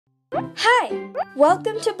Hi!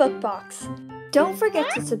 Welcome to Bookbox. Don't forget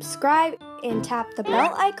to subscribe and tap the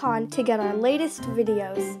bell icon to get our latest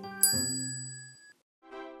videos.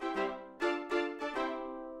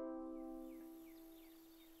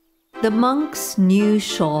 The Monk's New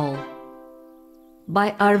Shawl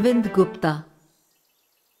by Arvind Gupta.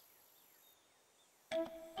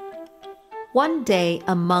 One day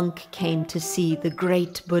a monk came to see the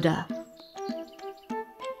great Buddha.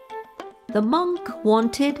 The monk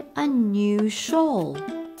wanted a new shawl.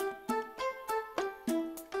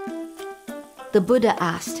 The Buddha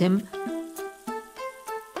asked him,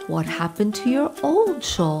 "What happened to your old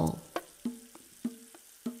shawl?"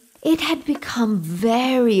 "It had become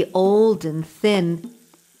very old and thin.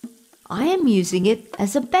 I am using it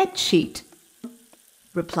as a bedsheet,"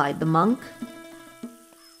 replied the monk.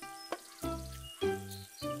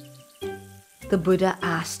 The Buddha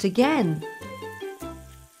asked again,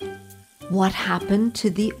 "What happened to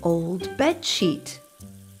the old bedsheet?"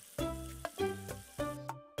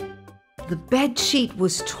 "The bedsheet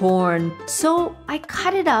was torn, so I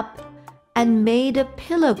cut it up and made a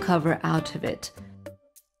pillow cover out of it,"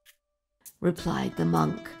 replied the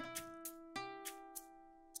monk.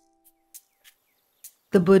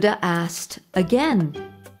 The Buddha asked again,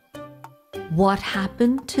 "What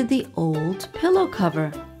happened to the old pillow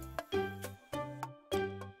cover?"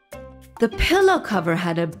 "The pillow cover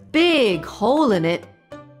had a big hole in it,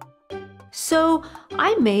 so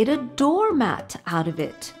I made a doormat out of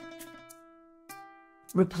it,"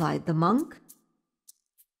 replied the monk.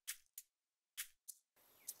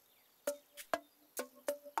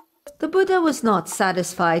 The Buddha was not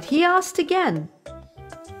satisfied. He asked again,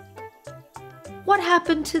 "What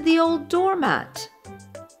happened to the old doormat?"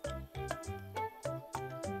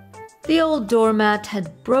 "The old doormat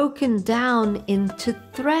had broken down into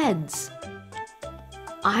threads.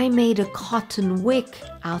 I made a cotton wick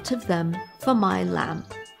out of them for my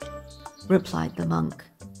lamp," replied the monk.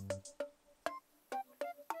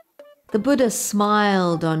 The Buddha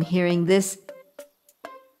smiled on hearing this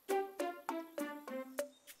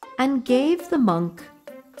and gave the monk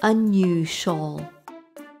a new shawl.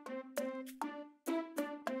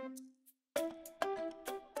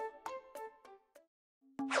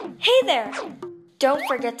 Hey there! Don't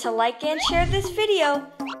forget to like and share this video.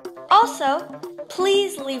 Also,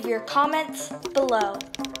 please leave your comments below.